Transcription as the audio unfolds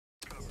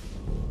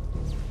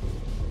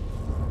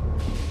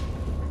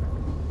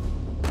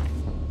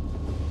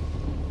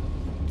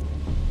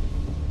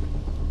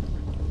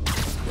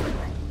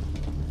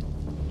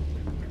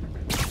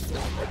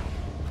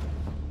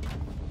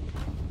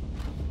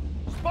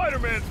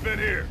Spider-Man's been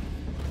here!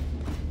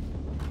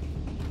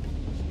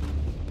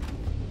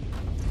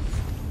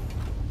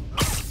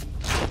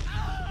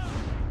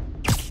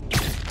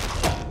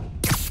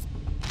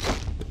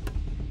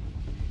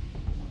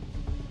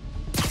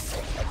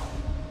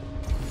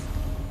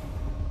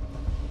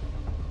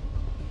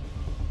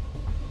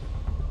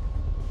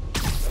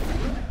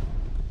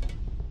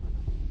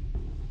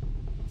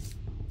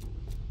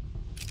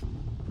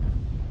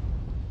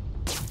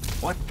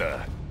 What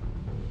the?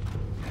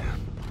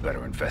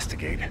 Better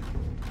investigate.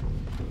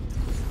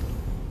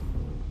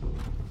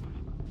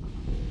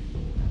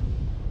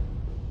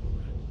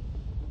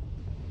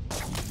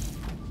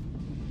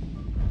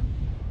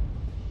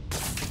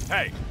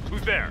 Hey,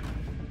 who's there?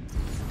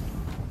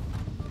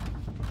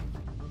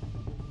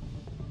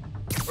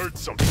 Heard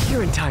something.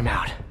 You're in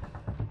timeout.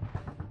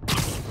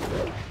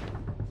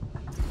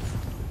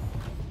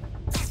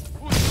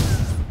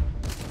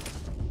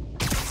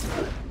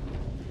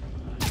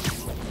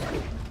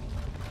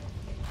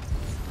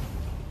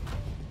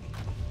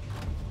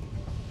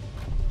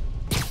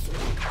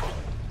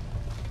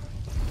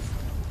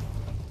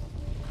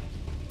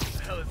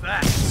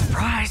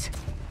 Surprise!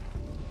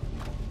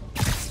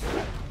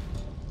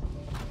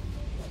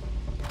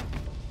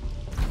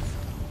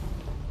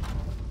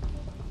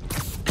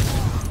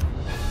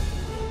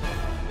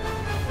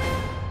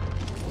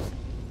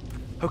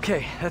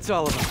 Okay, that's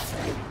all of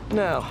them.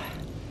 Now,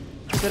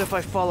 I bet if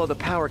I follow the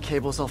power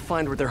cables, I'll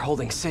find where they're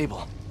holding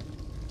Sable.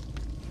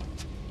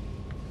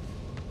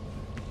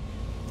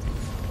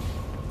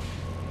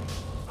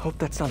 Hope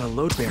that's not a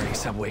load-bearing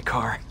subway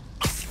car.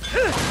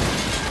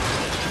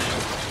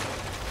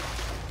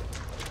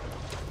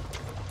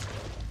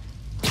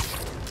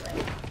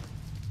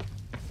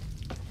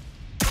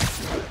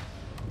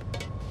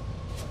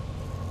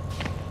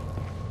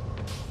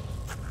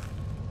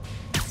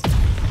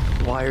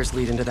 Wires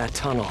lead into that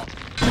tunnel.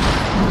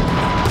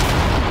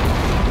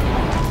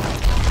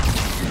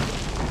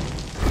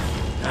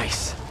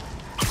 Nice.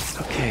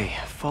 Okay,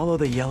 follow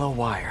the yellow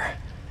wire.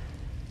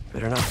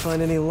 Better not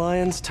find any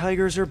lions,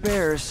 tigers, or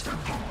bears.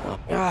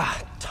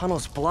 Oh,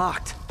 tunnel's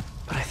blocked,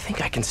 but I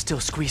think I can still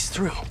squeeze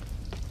through.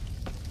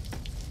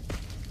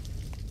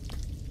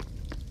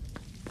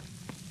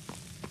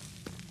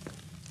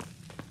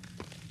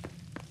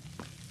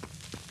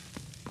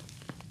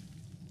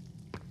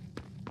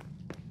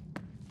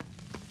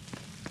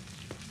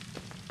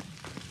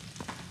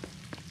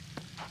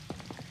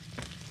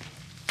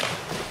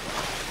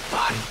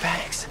 Body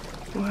bags.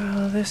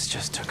 Well, this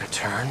just took a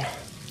turn.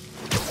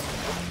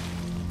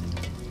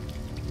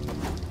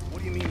 What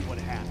do you mean, what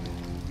happened?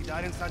 He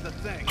died inside the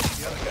thing,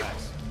 the other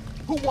guys.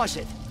 Who was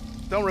it?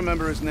 Don't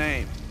remember his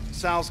name.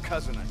 Sal's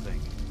cousin, I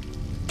think.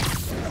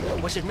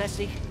 Was it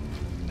messy?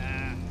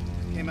 Nah,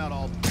 came out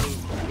all blue.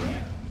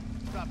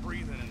 Stopped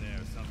breathing in there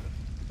or something.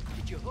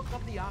 Did you hook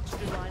up the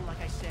oxygen line like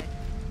I said?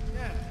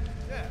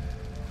 Yeah.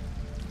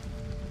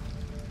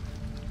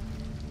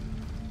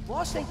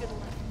 Boss ain't gonna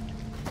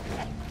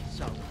let me.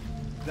 So?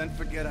 Then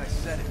forget I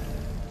said it.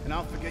 And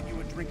I'll forget you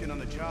were drinking on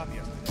the job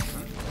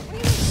yesterday,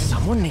 huh?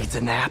 Someone needs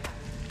a nap.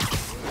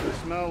 You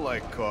smell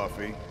like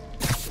coffee.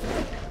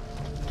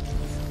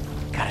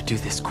 Gotta do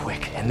this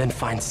quick, and then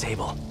find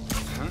Sable.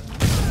 Huh?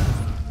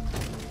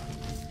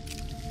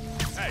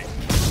 Hey!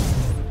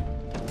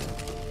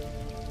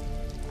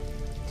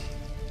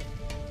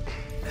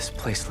 This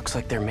place looks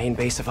like their main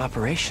base of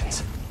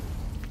operations.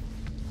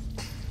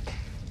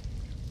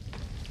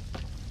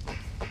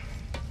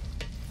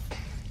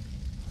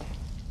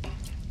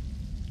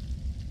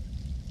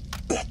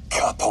 That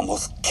cop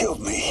almost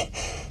killed me.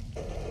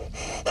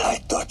 I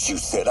thought you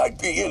said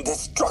I'd be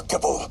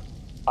indestructible.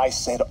 I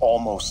said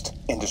almost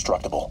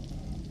indestructible.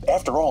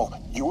 After all,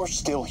 you're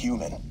still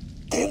human.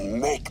 Then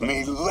make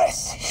me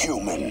less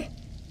human.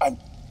 I'm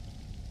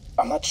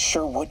not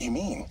sure what you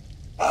mean.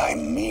 I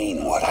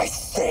mean what I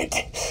said.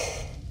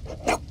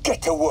 Now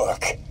get to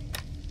work.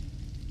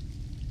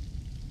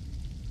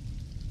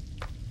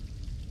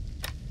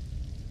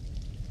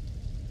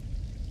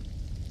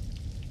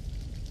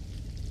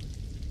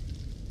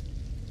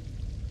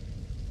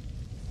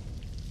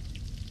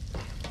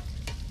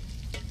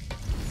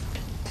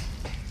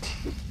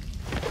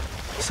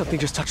 Something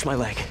just touched my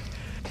leg.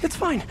 It's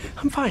fine.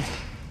 I'm fine.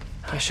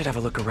 I should have a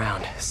look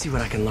around, see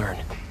what I can learn.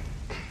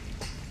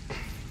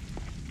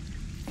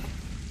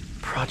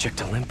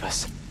 Project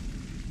Olympus.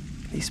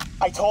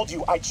 I told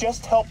you, I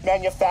just helped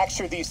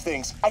manufacture these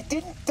things. I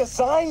didn't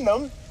design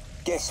them.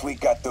 Guess we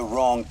got the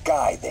wrong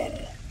guy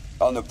then.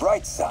 On the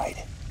bright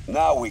side,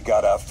 now we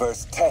got our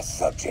first test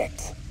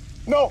subject.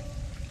 No!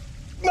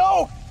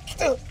 No!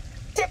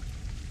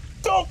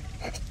 Don't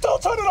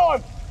turn it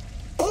on!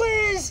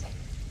 Please!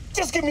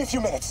 Just give me a few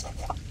minutes.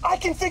 I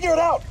can figure it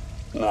out.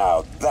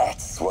 Now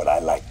that's what I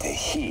like to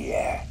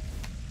hear.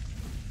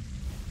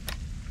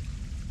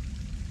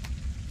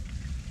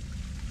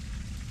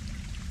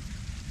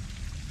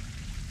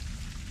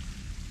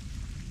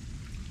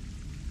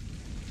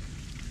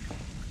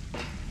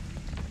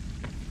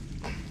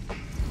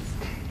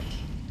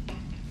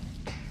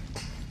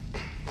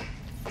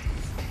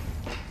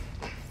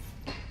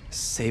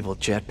 Sable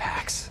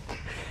jetpacks.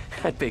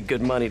 I'd pay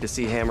good money to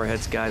see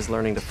Hammerhead's guys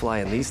learning to fly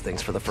in these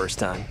things for the first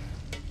time.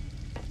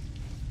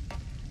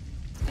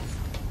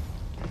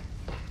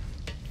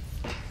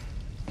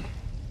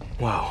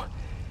 Whoa.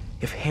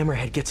 If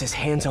Hammerhead gets his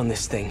hands on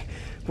this thing,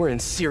 we're in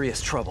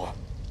serious trouble.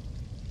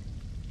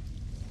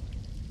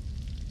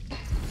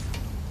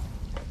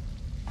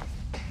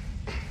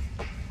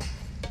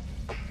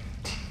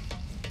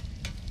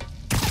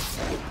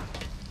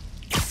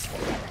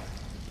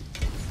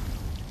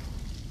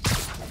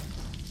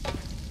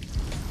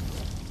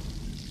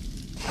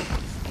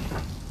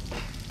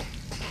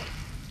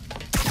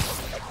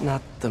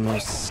 Not the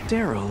most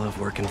sterile of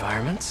work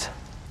environments.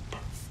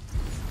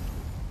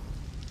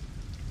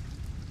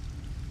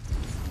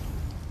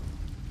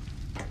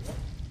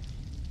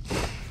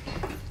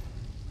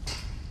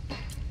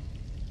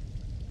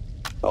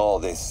 All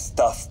this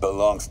stuff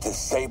belongs to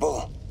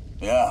Sable?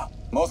 Yeah,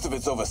 most of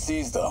it's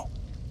overseas, though.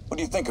 What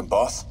are you thinking,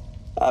 boss?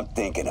 I'm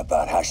thinking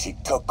about how she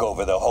took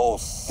over the whole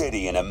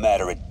city in a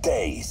matter of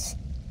days.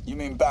 You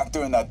mean back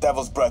during that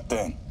Devil's Breath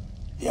thing?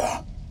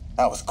 Yeah,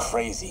 that was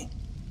crazy.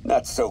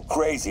 Not so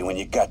crazy when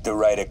you got the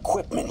right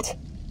equipment.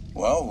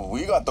 Well,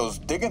 we got those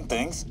digging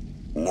things.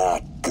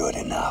 Not good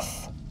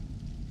enough.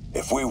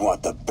 If we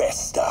want the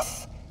best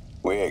stuff,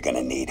 we're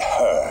gonna need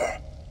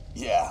her.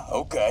 Yeah,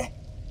 okay.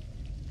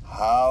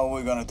 How are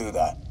we gonna do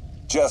that?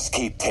 Just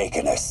keep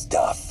taking her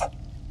stuff.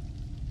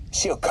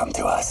 She'll come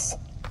to us.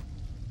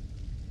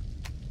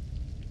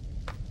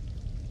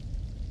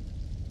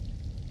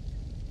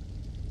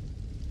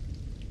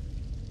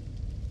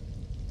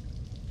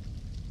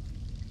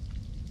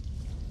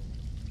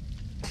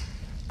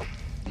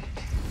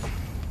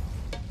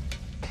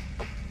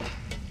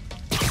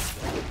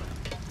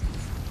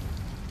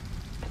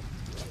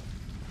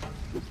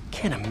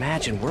 Can't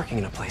imagine working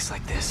in a place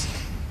like this.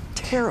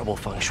 Terrible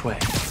feng shui.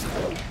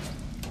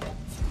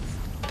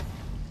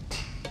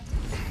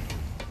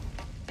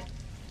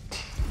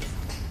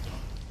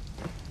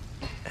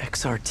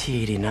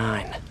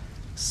 XRT-89.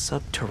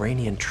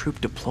 Subterranean Troop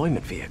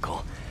Deployment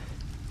Vehicle.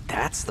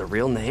 That's the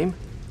real name?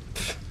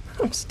 Pfft,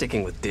 I'm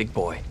sticking with Dig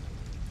Boy.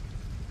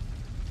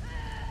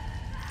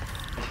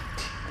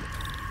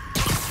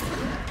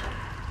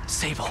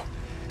 Sable.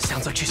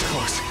 Sounds like she's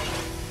close.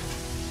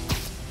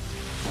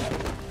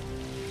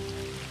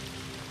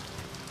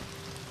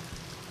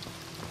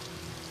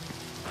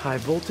 High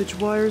voltage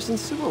wires and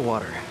sewer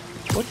water.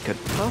 What could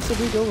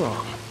possibly go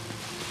wrong?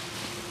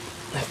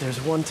 If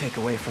there's one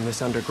takeaway from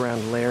this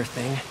underground lair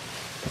thing,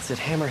 it's that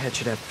Hammerhead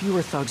should have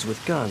fewer thugs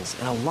with guns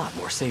and a lot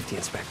more safety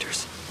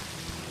inspectors.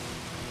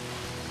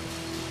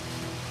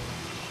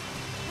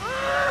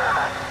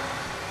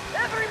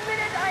 Every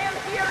minute I am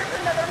here is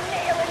another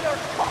nail in your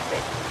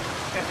coffin.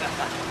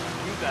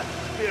 You got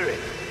spirit.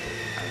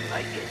 I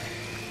like it.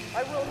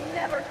 I will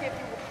never give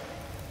you.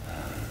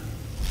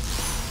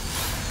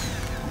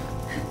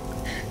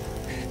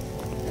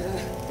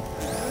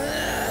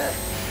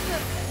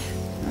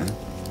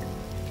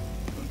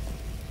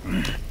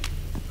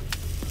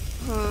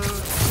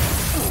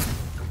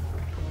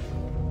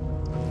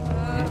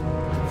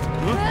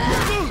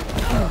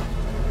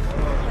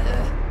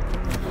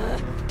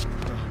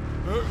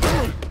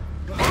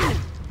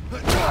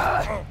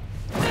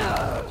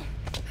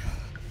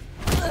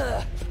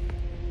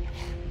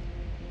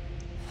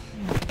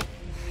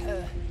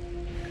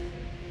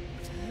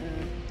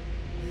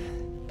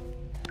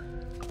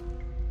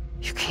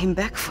 You came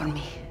back for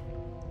me.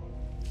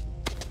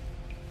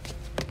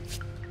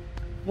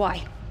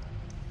 Why?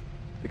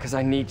 Because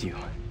I need you.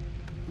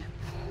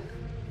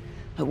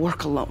 I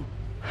work alone.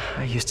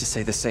 I used to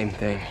say the same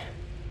thing.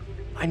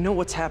 I know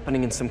what's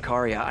happening in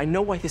Symkaria. I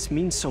know why this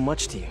means so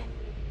much to you.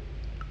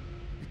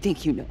 You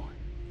think you know,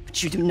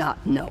 but you do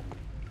not know.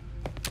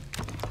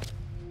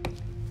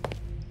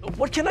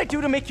 What can I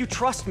do to make you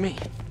trust me?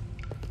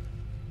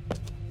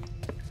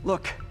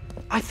 Look,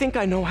 I think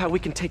I know how we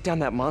can take down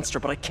that monster,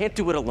 but I can't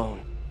do it alone.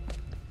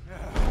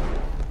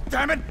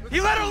 Damn it! He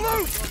let her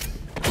loose!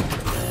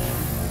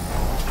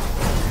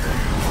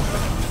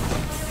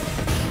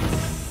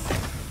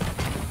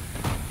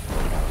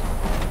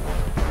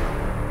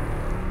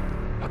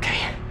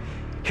 Okay,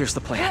 here's the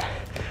plan.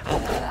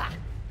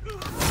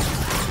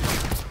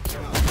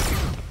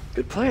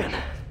 Good plan.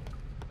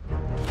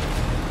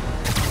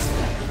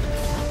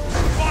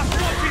 Boss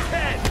wants his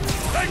head!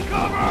 Take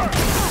cover!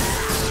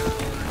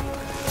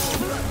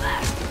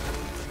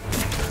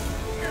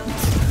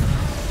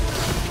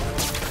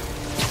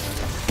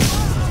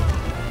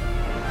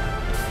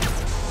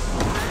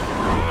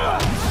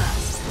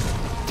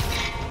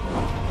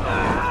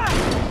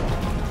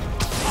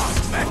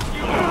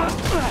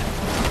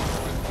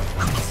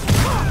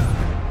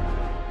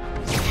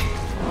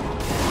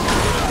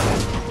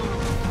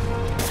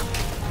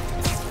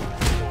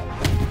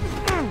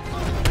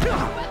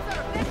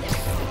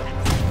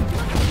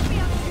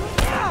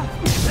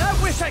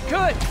 I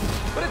could,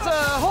 but it's a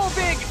whole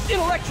big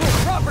intellectual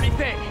property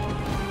thing.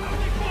 How did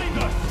they find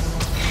us?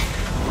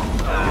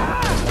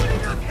 What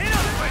did you hit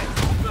us with?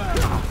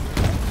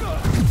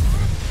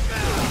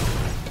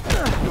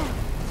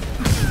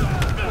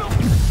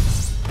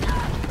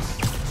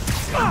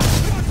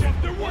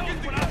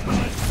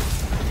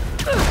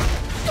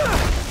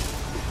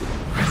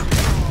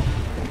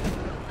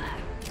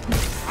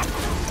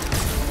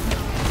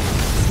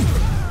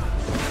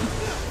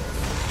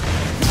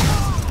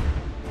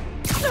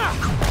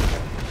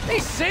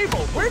 Sable,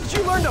 where did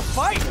you learn to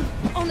fight?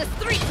 On the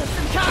streets of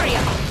Centaria.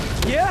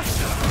 Yeah?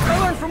 I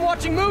learned from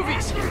watching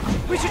movies.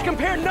 We should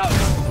compare notes.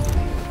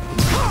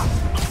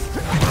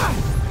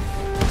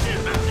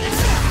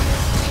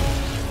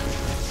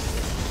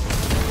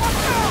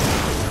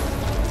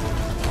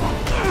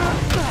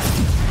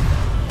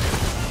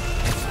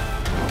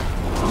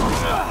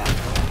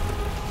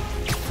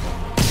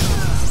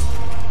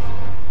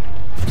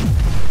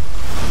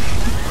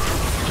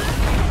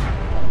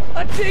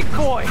 A dig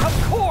boy,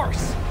 of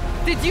course!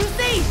 Did you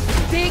say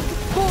big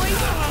boy?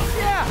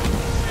 Yeah!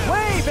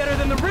 Way better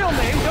than the real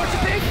name, don't you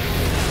think?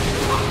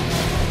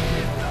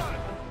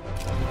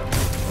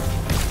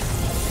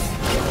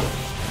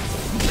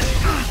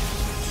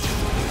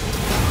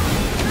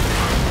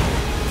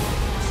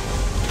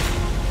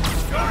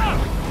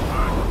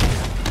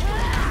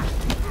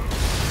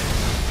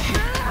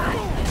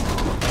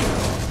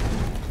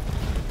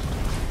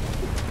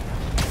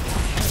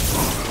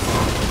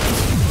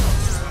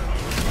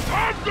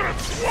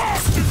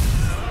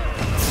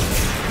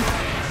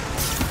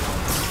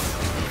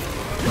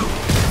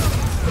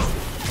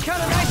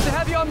 Kinda nice to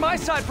have you on my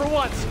side for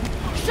once.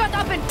 Shut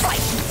up and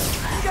fight!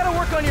 You gotta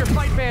work on your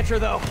fight banter,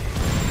 though.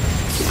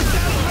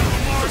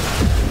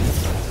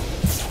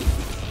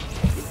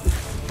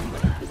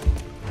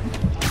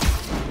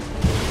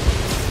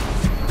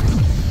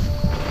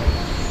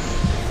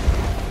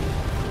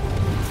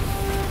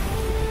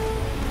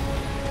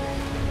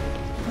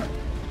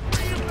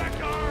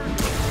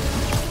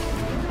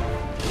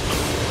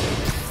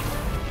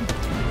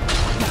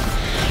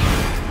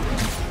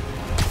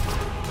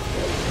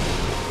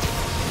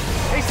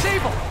 Hey,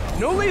 Sable!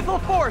 No lethal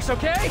force,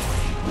 okay?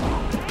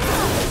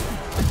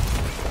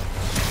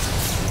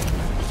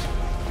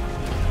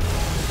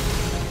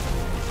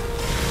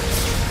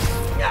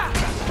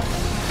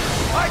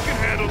 I can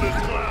handle this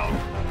clown.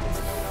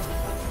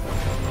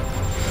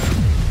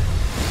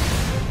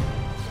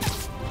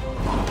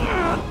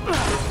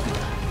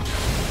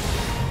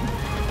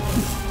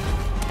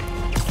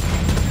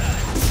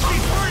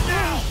 He's hurt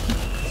now.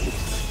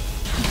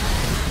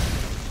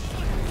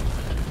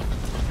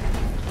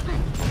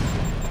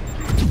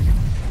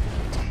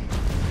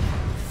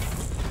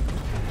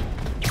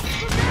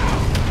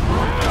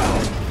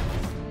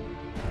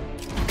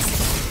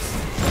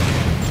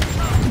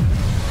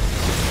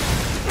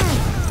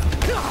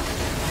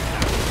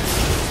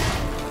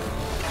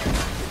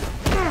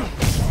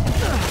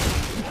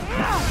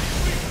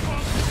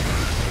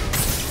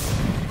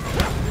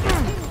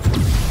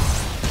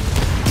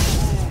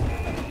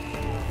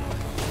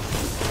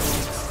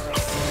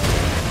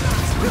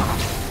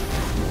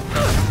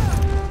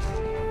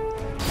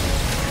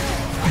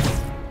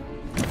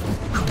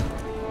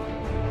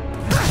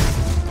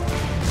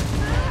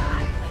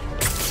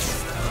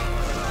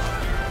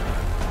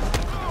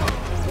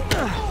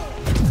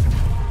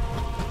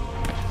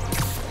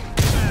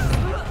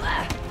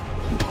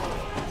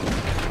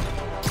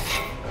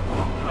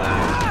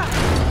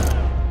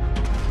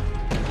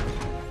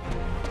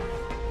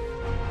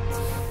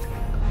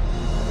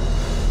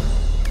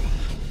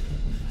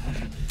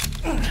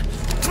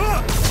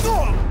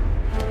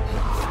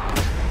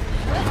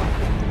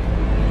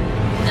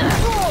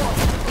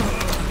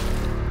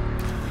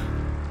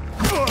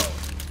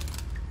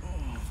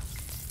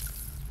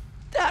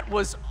 That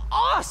was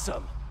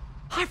awesome!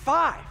 High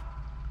five!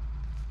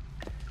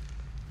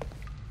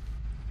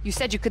 You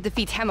said you could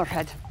defeat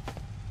Hammerhead.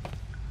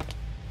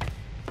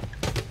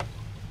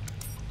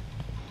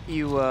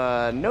 You,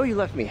 know you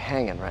left me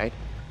hanging, right?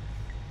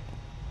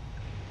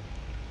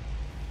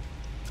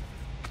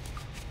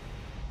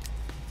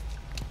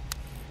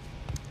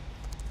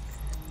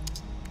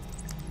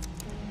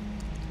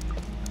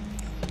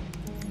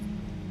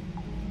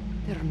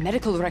 There are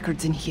medical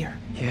records in here.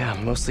 Yeah,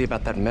 mostly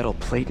about that metal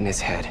plate in his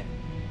head.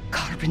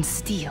 Carbon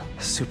steel.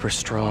 Super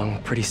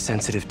strong, pretty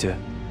sensitive to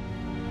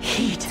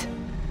Heat.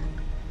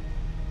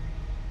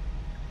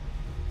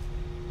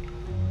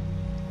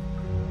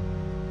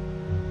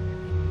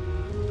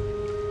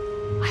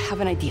 I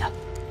have an idea.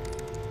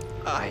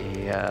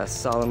 I,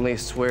 solemnly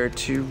swear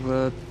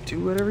to, do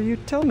whatever you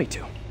tell me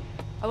to.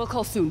 I will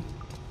call soon.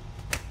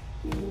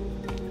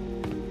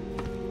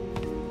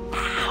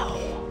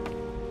 Ow!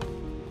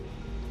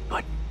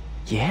 But,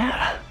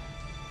 yeah.